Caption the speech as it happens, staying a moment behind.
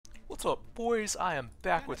What's up, boys? I am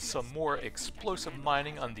back with some more explosive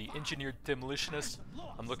mining on the Engineered Demolitionist.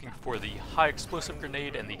 I'm looking for the high explosive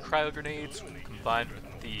grenade and the cryo grenades combined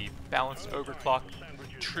with the balanced overclock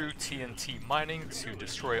true TNT mining to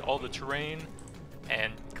destroy all the terrain,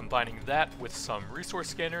 and combining that with some resource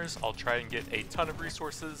scanners, I'll try and get a ton of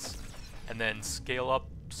resources and then scale up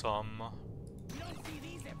some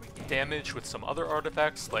damage with some other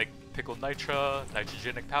artifacts like pickled nitra,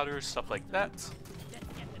 nitrogenic powders, stuff like that.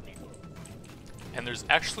 And there's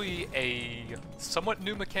actually a somewhat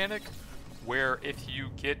new mechanic where if you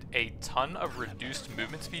get a ton of reduced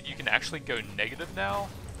movement speed, you can actually go negative now.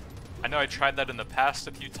 I know I tried that in the past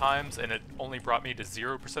a few times and it only brought me to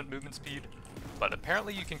 0% movement speed, but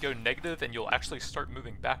apparently you can go negative and you'll actually start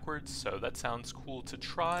moving backwards, so that sounds cool to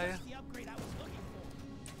try.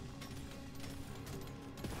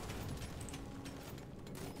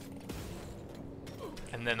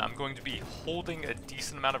 And then I'm going to be holding a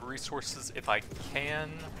decent amount of resources if I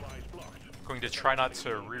can. I'm going to try not to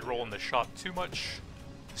reroll in the shop too much.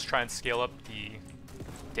 Just try and scale up the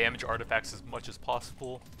damage artifacts as much as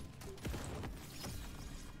possible.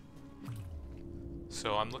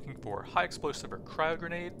 So I'm looking for high explosive or cryo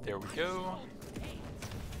grenade. There we go.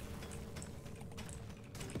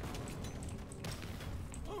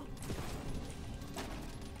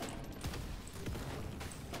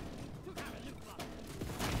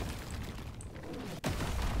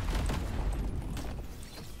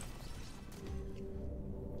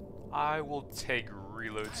 I will take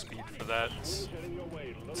reload speed for that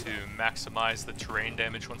to maximize the terrain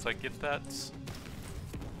damage once I get that.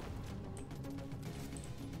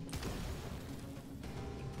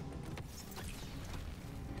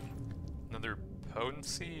 Another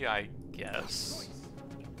potency, I guess.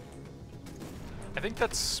 I think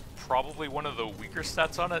that's probably one of the weaker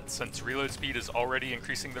stats on it, since reload speed is already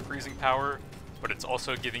increasing the freezing power, but it's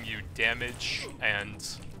also giving you damage and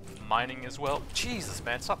mining as well. Jesus,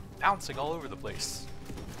 man, stop bouncing all over the place.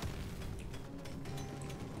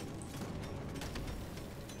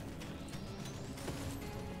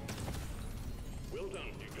 Well done,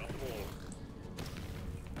 you got them all.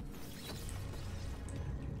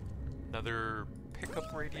 Another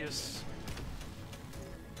pickup radius.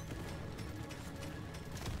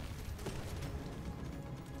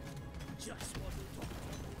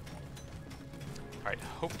 Alright,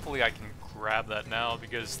 hopefully I can grab that now,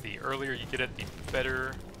 because the earlier you get it, the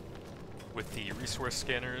better with the resource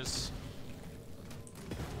scanners.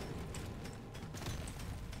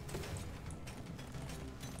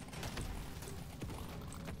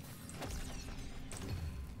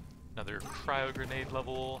 Another cryo grenade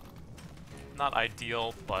level. Not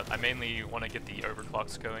ideal, but I mainly want to get the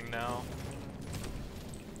overclocks going now.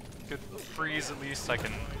 Good freeze at least, I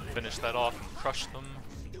can finish that off and crush them.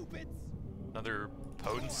 Another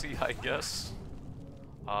potency, I guess.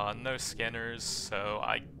 No scanners, so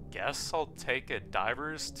I guess I'll take a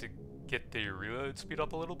divers to get the reload speed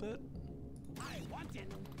up a little bit.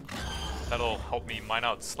 That'll help me mine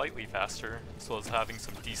out slightly faster, as well as having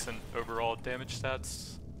some decent overall damage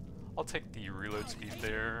stats. I'll take the reload speed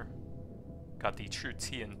there. Got the true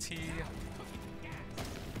TNT.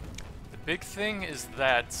 The big thing is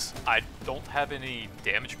that I don't have any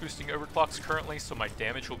damage boosting overclocks currently, so my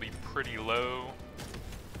damage will be pretty low.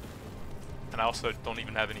 And I also don't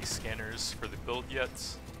even have any scanners for the build yet.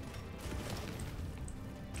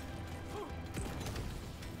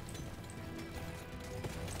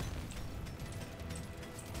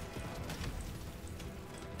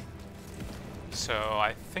 So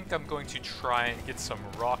I think I'm going to try and get some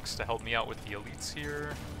rocks to help me out with the elites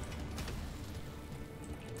here.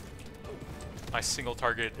 My single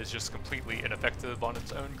target is just completely ineffective on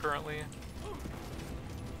its own currently.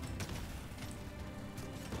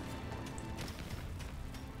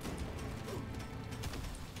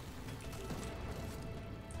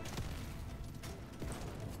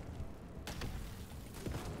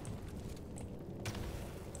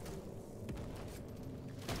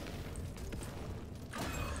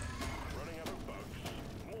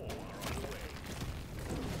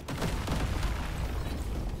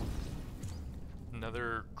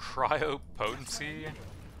 Another cryo potency.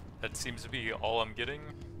 That seems to be all I'm getting.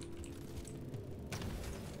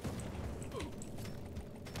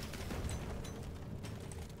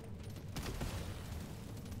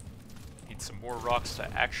 Need some more rocks to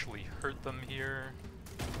actually hurt them here.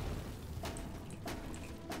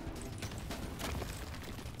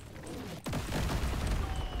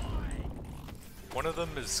 One of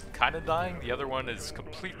them is kind of dying, the other one is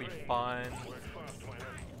completely fine.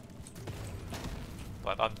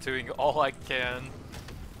 But I'm doing all I can.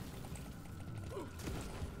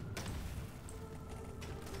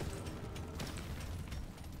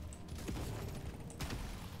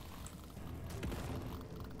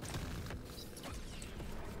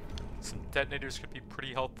 detonators could be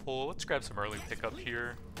pretty helpful. Let's grab some early pickup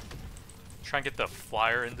here. Try and get the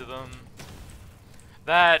flyer into them.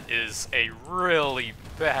 That is a really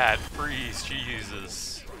bad freeze,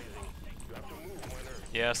 Jesus.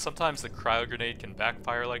 Yeah, sometimes the cryo grenade can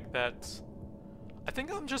backfire like that. I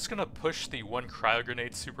think I'm just gonna push the one cryo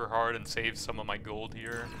grenade super hard and save some of my gold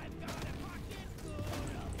here.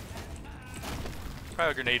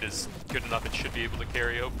 Cryo grenade is good enough, it should be able to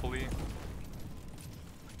carry, hopefully.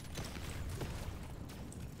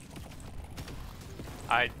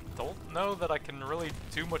 I don't know that I can really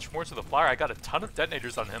do much more to the flyer. I got a ton of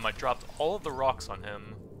detonators on him, I dropped all of the rocks on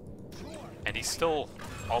him, and he's still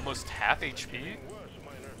almost half HP.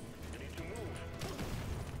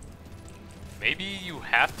 Maybe you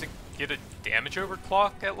have to get a damage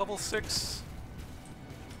overclock at level 6?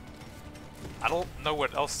 I don't know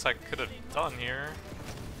what else I could have done here.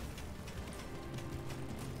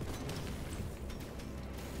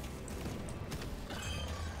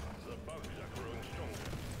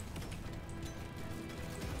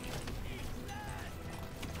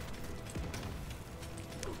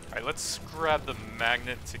 Alright, let's grab the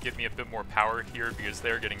magnet to give me a bit more power here because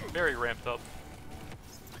they're getting very ramped up.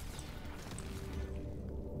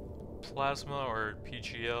 Plasma or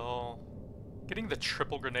PGL. Getting the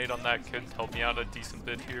triple grenade on that could help me out a decent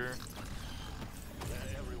bit here.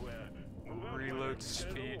 Reload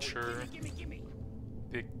speed, sure.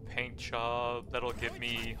 Big paint job, that'll give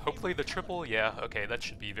me hopefully the triple. Yeah, okay, that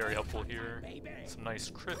should be very helpful here. Some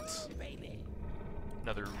nice crits.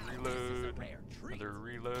 Another reload. Another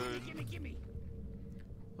reload.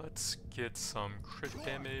 Let's get some crit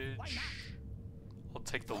damage. I'll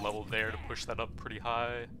take the level there to push that up pretty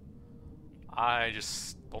high. I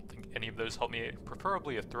just don't think any of those help me.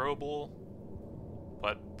 Preferably a throwable,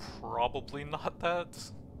 but probably not that.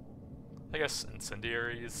 I guess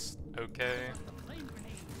incendiary is okay.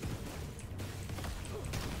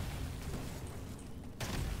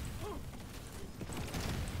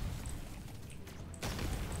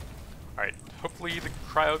 Alright, hopefully the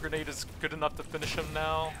cryo grenade is good enough to finish him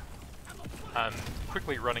now. I'm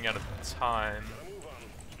quickly running out of time.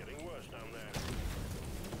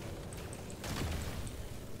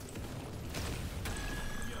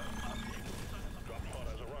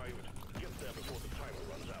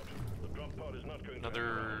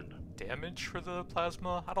 Another damage for the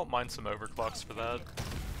plasma? I don't mind some overclocks for that.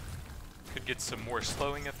 Could get some more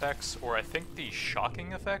slowing effects, or I think the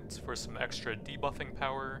shocking effect for some extra debuffing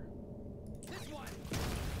power.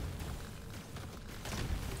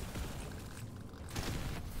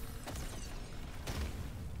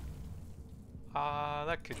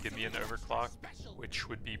 That could give me an overclock, which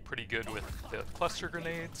would be pretty good with the cluster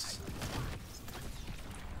grenades.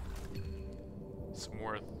 Some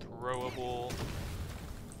more throwable.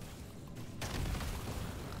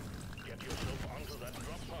 Get yourself onto that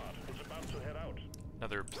drop pod. It's about to head out.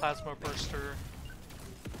 Another plasma burster.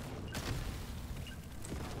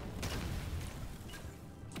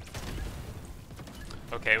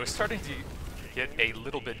 Okay, it was starting to get a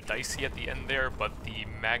little bit dicey at the end there, but the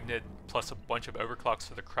magnet plus a bunch of overclocks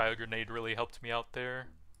for the cryo grenade really helped me out there.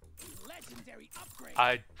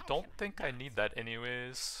 I don't think I need that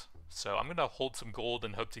anyways, so I'm gonna hold some gold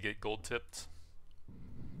and hope to get gold tipped.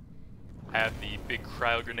 I have the big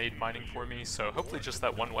cryo grenade mining for me, so hopefully just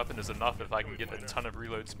that one weapon is enough if I can get a ton of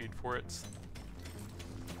reload speed for it.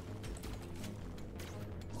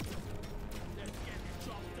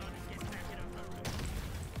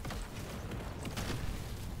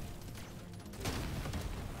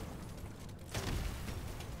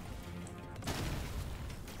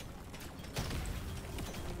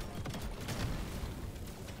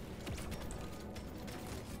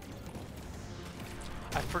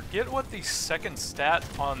 I forget what the second stat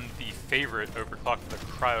on the favorite overclock for the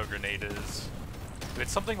cryo grenade is. If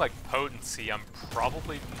it's something like potency, I'm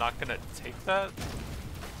probably not gonna take that,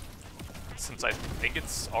 since I think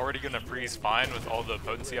it's already gonna freeze fine with all the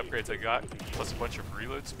potency upgrades I got, plus a bunch of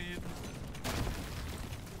reload speed.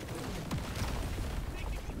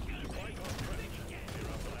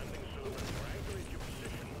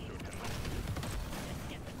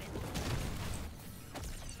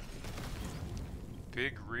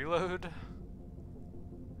 Big reload?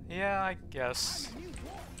 Yeah, I guess.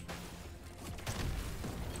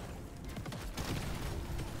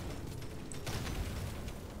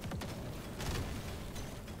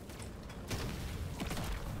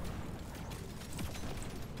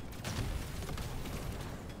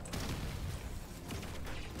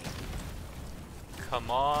 Come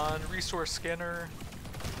on, resource scanner.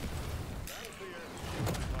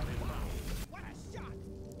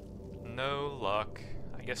 No luck.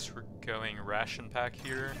 I guess we're going ration pack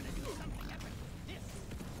here.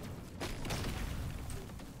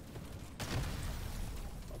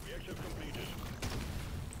 Objective completed.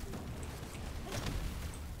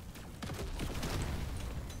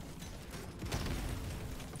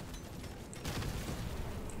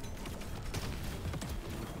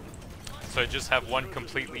 So I just have one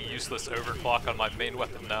completely useless overclock on my main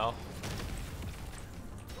weapon now.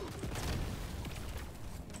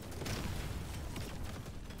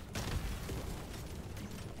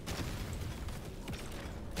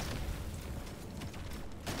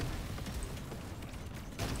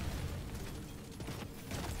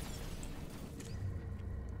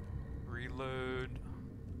 Reload.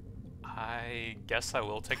 I guess I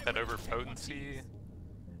will take that over potency.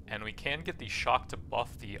 And we can get the shock to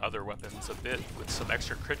buff the other weapons a bit with some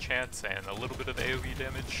extra crit chance and a little bit of AoE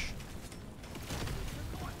damage.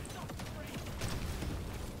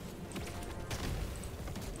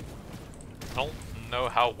 I don't know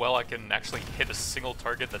how well I can actually hit a single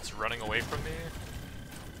target that's running away from me.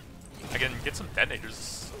 I can get some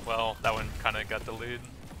detonators. Well, that one kind of got delayed.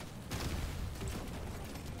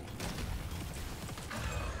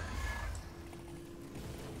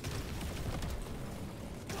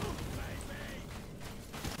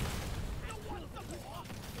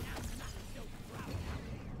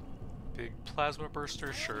 Plasma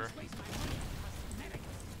burster, sure.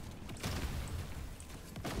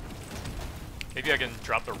 Maybe I can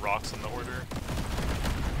drop the rocks in the order.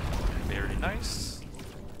 Very nice.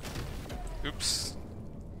 Oops.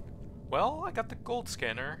 Well, I got the gold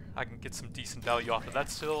scanner. I can get some decent value off of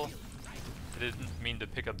that still. I didn't mean to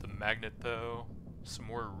pick up the magnet though. Some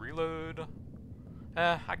more reload.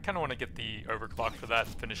 I kind of want to get the overclock for that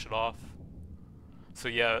and finish it off. So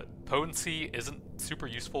yeah, potency isn't super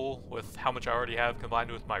useful with how much I already have combined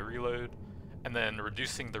with my reload, and then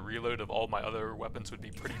reducing the reload of all my other weapons would be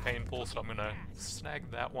pretty painful, so I'm gonna snag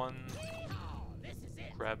that one.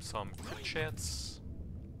 Grab some crit chance.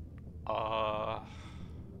 I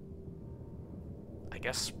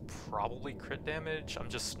guess probably crit damage. I'm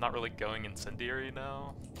just not really going incendiary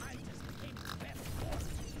now.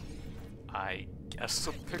 I guess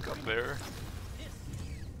a pickup there.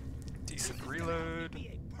 Decent reload,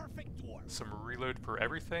 some reload for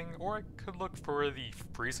everything, or I could look for the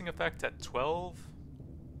freezing effect at 12.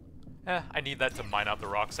 I need that to mine out the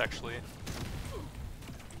rocks actually.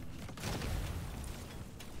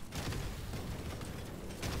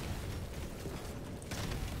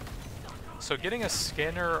 So getting a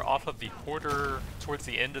scanner off of the hoarder towards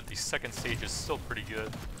the end of the second stage is still pretty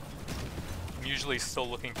good. I'm usually still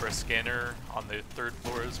looking for a scanner on the third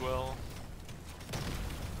floor as well.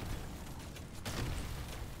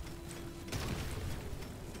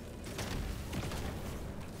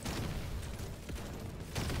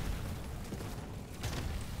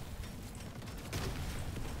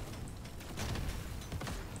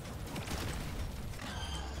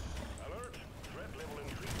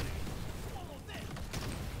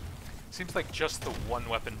 Seems like just the one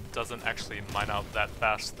weapon doesn't actually mine out that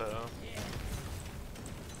fast though.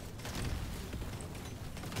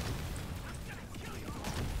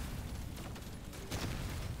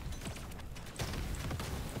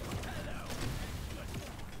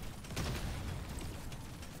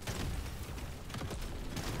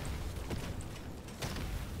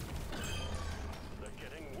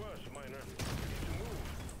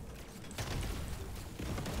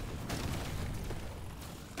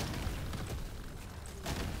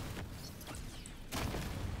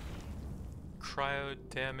 Cryo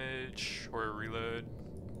damage or a reload.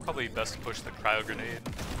 Probably best to push the cryo grenade,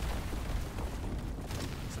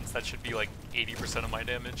 since that should be like 80% of my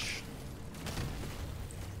damage.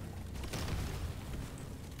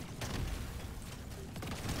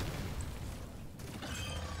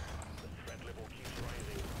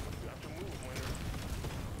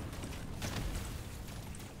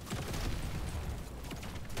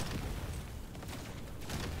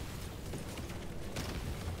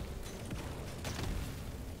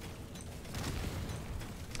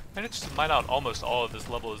 Managed to mine out almost all of this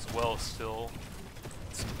level as well still.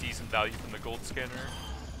 Some decent value from the gold scanner.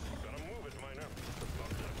 Gotta move it, miner. The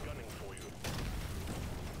blocks are gunning for you.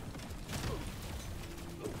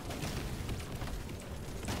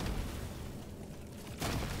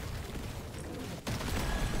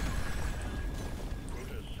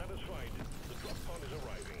 Quota satisfied. The drop pod is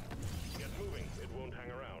arriving. Get moving. It won't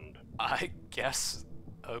hang around. I guess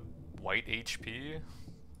a white HP.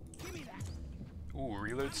 Ooh,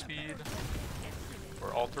 reload speed or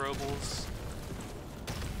alterables.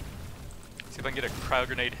 See if I can get a cryo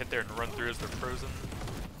grenade hit there and run through as they're frozen.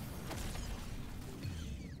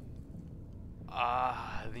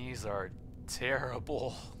 Ah, these are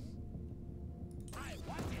terrible.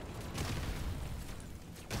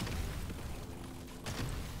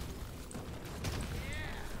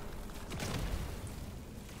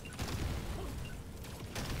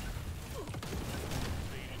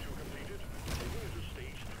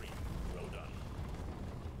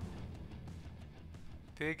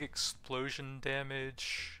 big explosion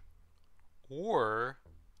damage, or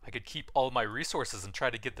I could keep all my resources and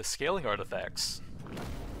try to get the scaling artifacts.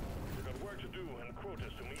 You've got work to do and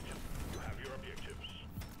quotas to meet. You have your objectives.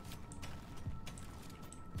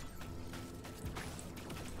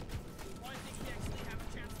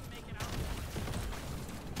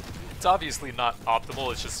 It's obviously not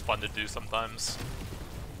optimal, it's just fun to do sometimes.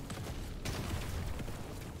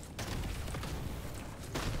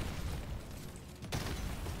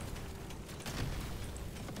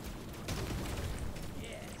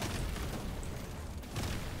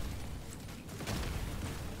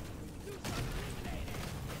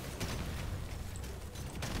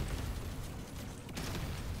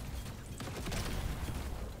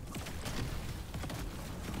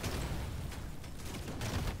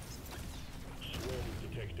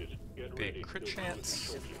 Big crit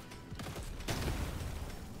chance.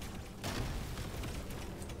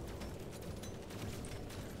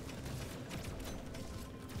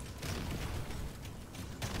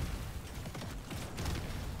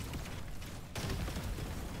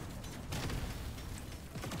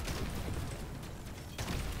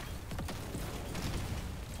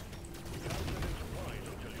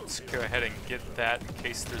 Let's go ahead and get that in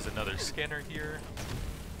case there's another scanner here.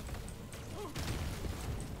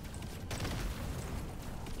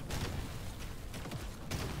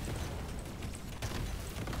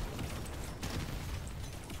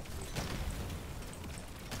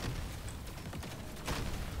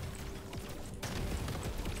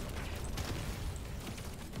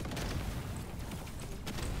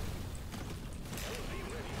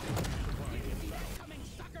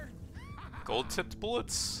 Gold-tipped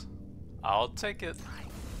bullets. I'll take it.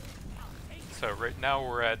 So right now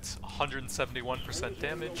we're at 171%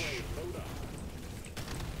 damage.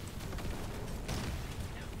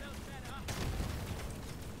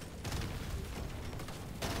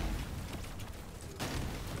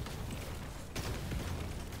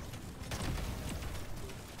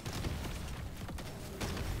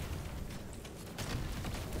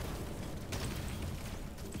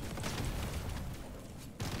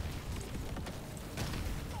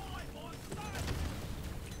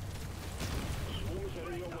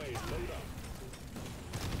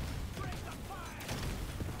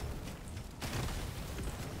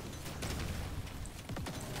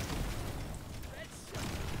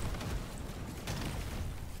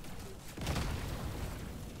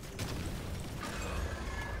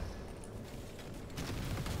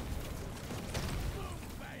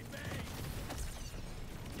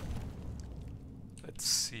 Let's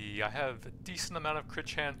see, I have a decent amount of crit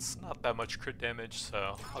chance, not that much crit damage,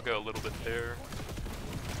 so I'll go a little bit there.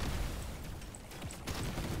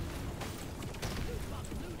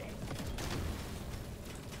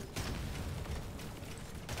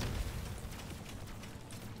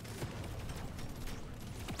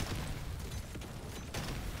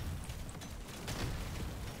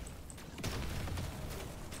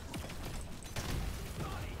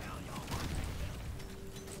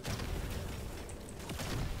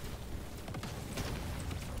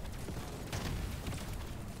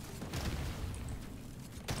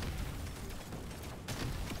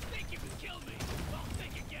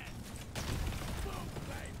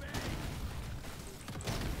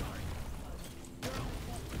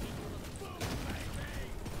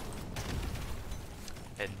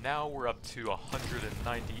 And now we're up to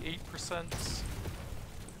 198%.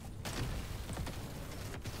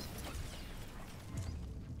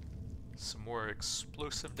 Some more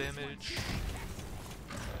explosive damage.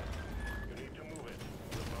 You need to move it.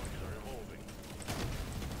 The bugs are evolving.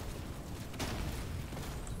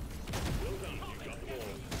 Well done. You got them all.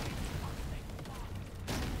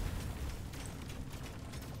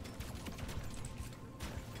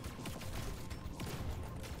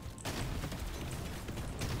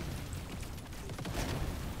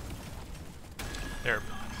 They're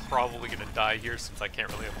probably going to die here since I can't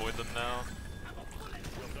really avoid them now.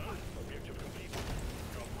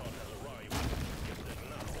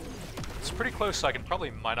 It's pretty close, so I can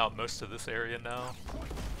probably mine out most of this area now.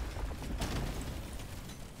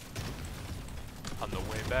 On the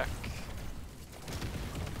way back.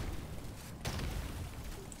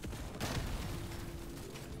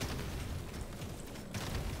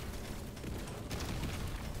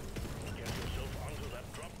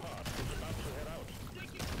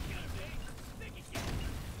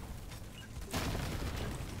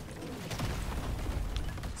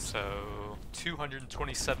 So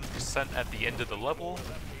 227% at the end of the level.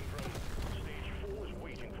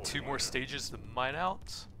 2 more stages to mine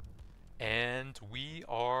out. And we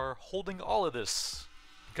are holding all of this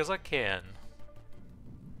because I can.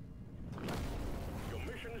 Your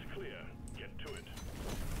mission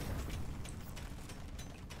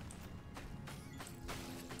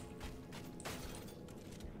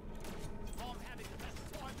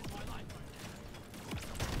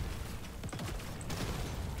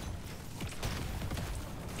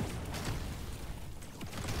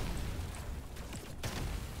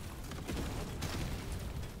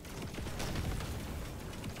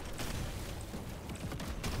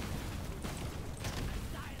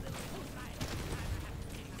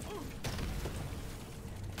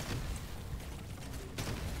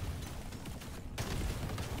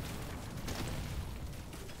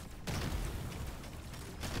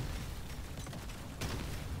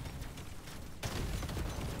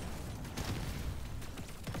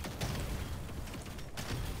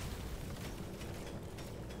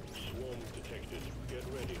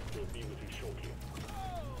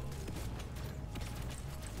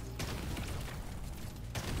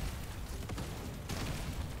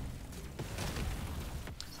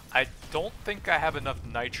I don't think I have enough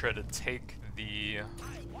nitra to take the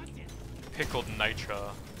pickled nitra.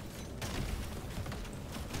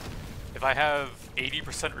 If I have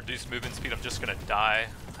 80% reduced movement speed, I'm just gonna die.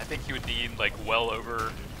 I think you would need like well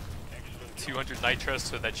over 200 nitra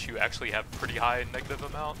so that you actually have pretty high negative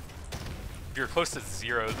amount. If you're close to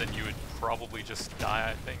 0, then you would probably just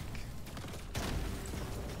die, I think.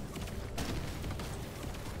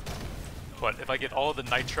 But if I get all of the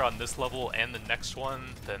nitra on this level and the next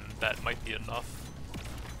one, then that might be enough.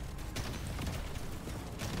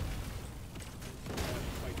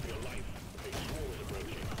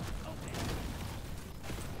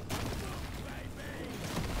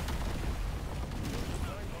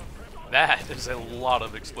 That is a lot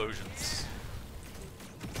of explosions.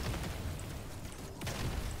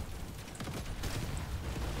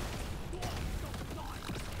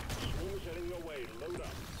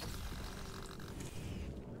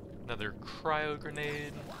 Another cryo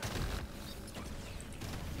grenade.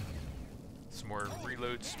 Some more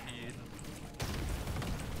reload speed.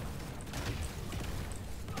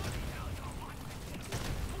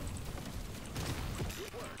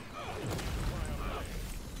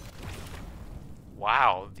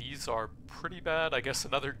 Wow, these are pretty bad. I guess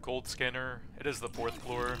another gold scanner. It is the 4th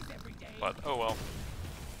floor, but oh well.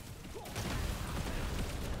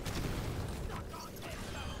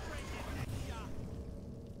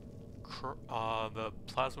 The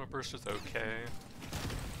plasma burst is okay.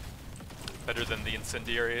 Better than the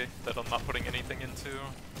incendiary that I'm not putting anything into.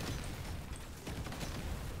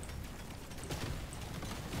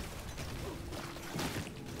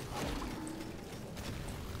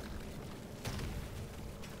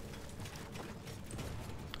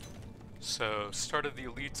 So, start of the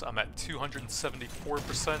elites, I'm at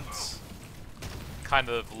 274%. Kind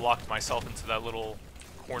of locked myself into that little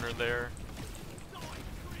corner there.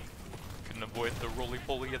 Couldn't avoid the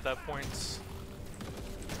roly-poly at that point.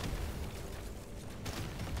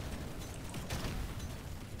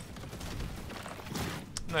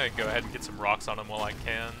 I'm gonna go ahead and get some rocks on him while I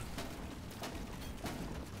can.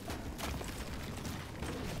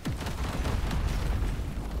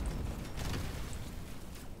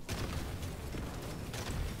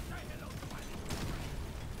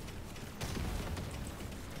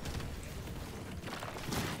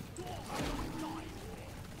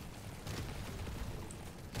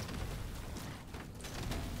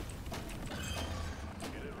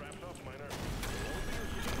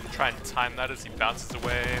 Try and time that as he bounces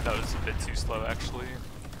away. That was a bit too slow, actually.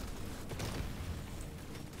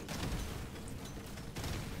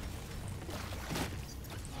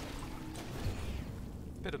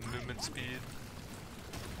 Bit of movement speed.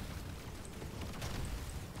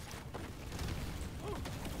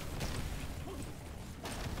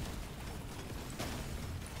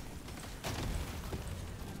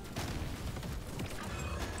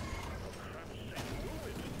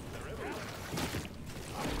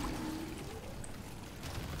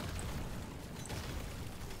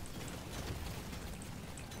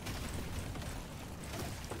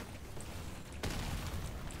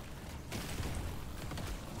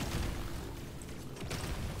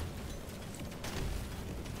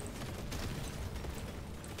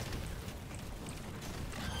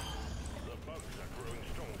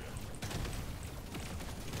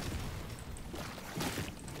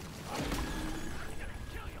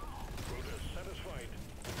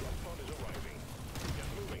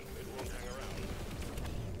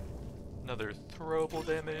 Another throwable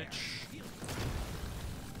damage.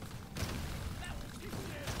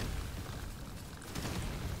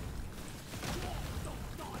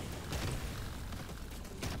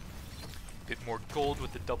 Bit more gold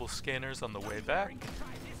with the double scanners on the way back.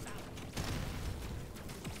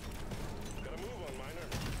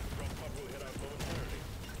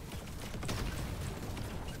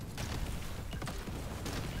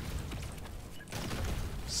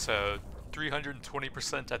 So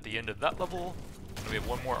 320% at the end of that level, and we have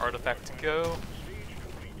one more artifact to go.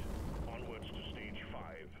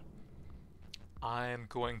 I'm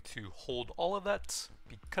going to hold all of that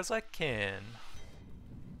because I can.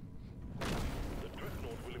 The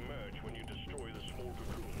dreadnought will emerge when you destroy the small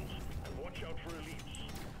cocoons, and watch out for elites.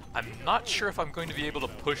 I'm not sure if I'm going to be able to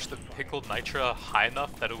push the pickled nitra high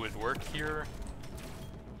enough that it would work here.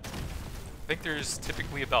 I think there's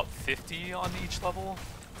typically about 50 on each level.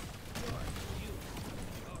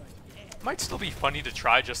 Might still be funny to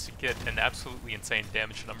try just to get an absolutely insane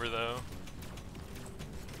damage number though.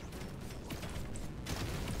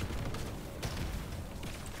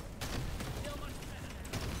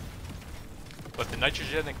 But the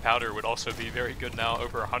nitrogenic powder would also be very good now,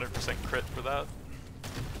 over 100% crit for that.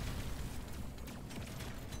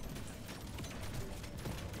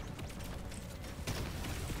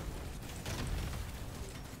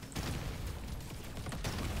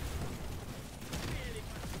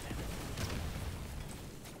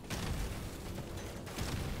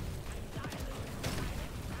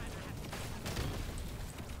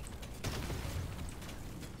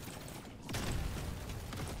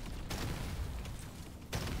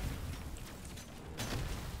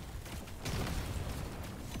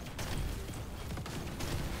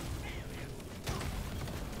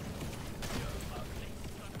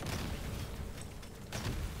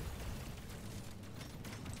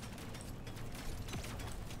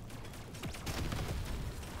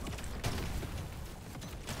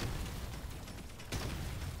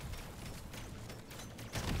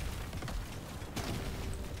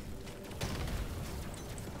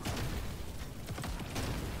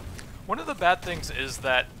 One of the bad things is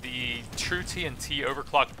that the true TNT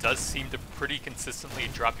overclock does seem to pretty consistently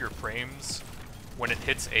drop your frames when it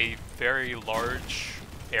hits a very large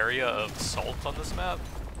area of salt on this map.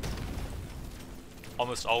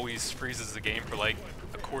 Almost always freezes the game for like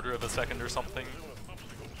a quarter of a second or something.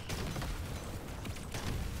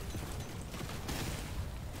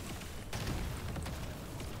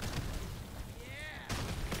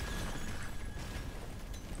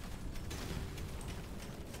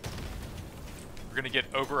 We're gonna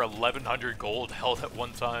get over 1100 gold held at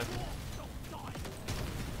one time.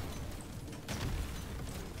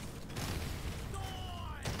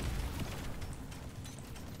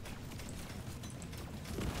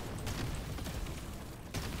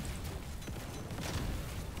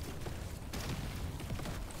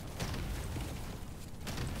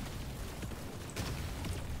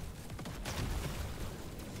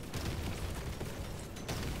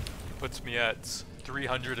 Puts me at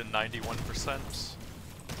 391%.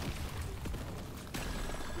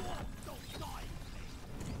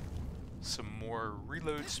 Some more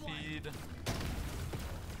reload speed.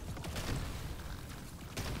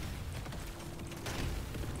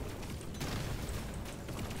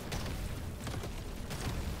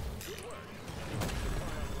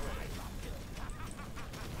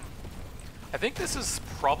 I think this is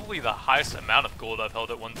probably the highest amount of gold I've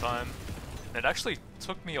held at one time. And it actually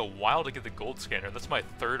took me a while to get the gold scanner. That's my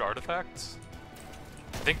third artifact.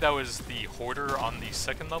 I think that was the hoarder on the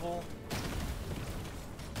second level.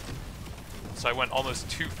 So I went almost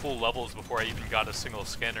 2 full levels before I even got a single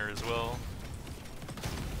scanner as well.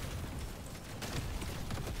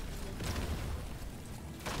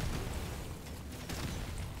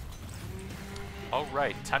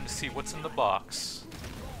 Alright, time to see what's in the box.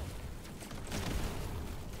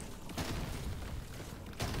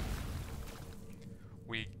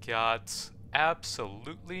 We got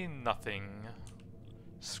absolutely nothing.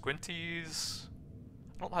 Squinties.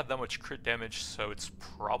 I don't have that much crit damage, so it's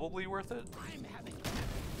probably worth it.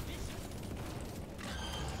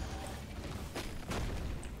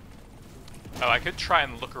 Oh, I could try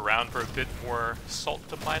and look around for a bit more salt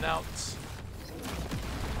to mine out.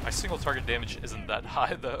 My single target damage isn't that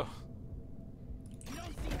high, though.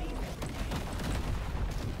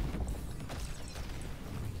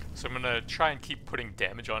 So I'm gonna try and keep putting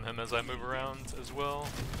damage on him as I move around as well.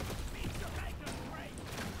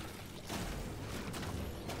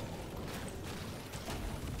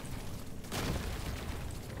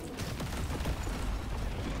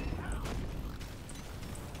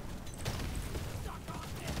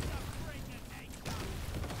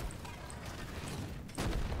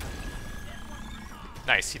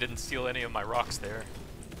 Nice, he didn't steal any of my rocks there.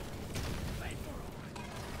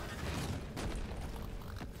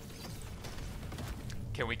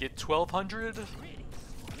 Can we get 1200?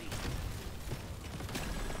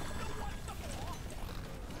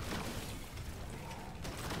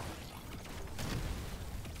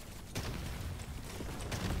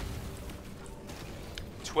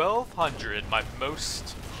 $1,200, my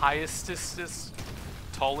most highestest,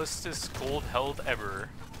 tallestest gold held ever.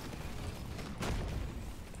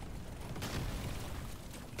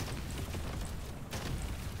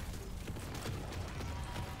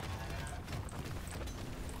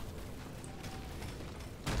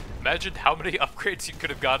 Imagine how many upgrades you could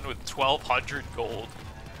have gotten with 1200 gold.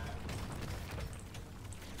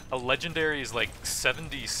 A legendary is like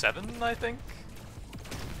 77, I think?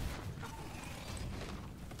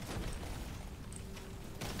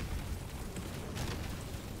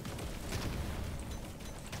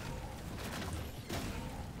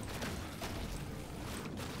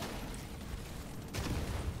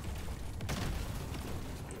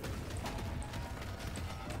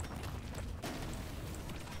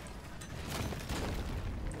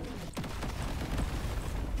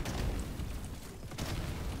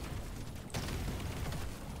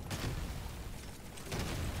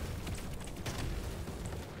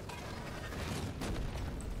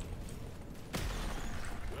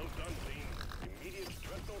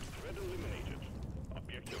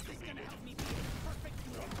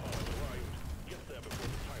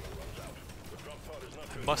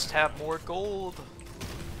 Must have more gold.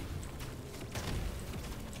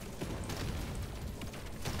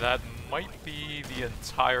 That might be the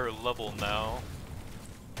entire level now.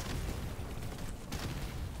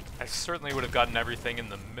 I certainly would have gotten everything in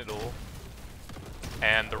the middle.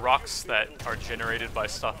 And the rocks that are generated by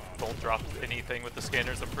stuff don't drop anything with the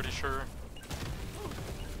scanners, I'm pretty sure.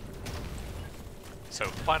 So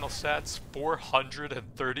final stats,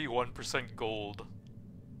 431% gold.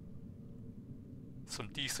 Some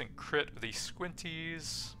decent crit with these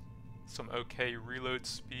squinties. some okay reload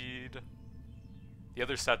speed. The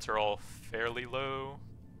other stats are all fairly low.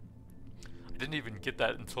 I didn't even get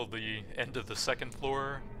that until the end of the second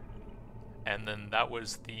floor, and then that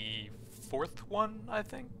was the fourth one, I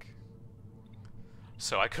think.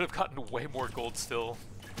 So I could have gotten way more gold still.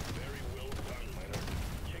 Very well done, miner.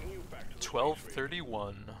 Taking you back to the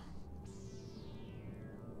 1231.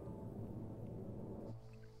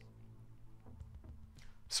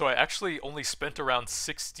 So I actually only spent around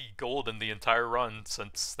 60 gold in the entire run,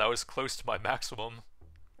 since that was close to my maximum.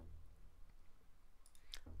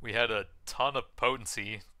 We had a ton of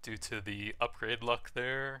potency due to the upgrade luck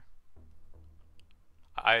there.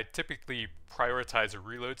 I typically prioritize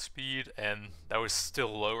reload speed, and that was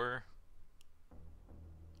still lower.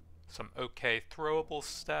 Some okay throwable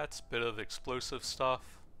stats, bit of explosive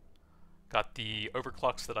stuff. Got the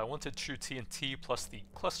overclocks that I wanted, true TNT plus the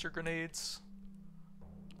cluster grenades.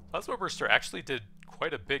 Plasma Burster actually did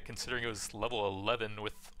quite a bit considering it was level 11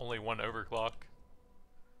 with only one overclock.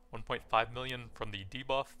 1.5 million from the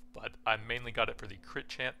debuff, but I mainly got it for the crit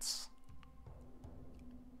chance.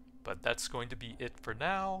 But that's going to be it for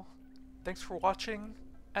now. Thanks for watching,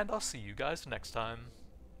 and I'll see you guys next time.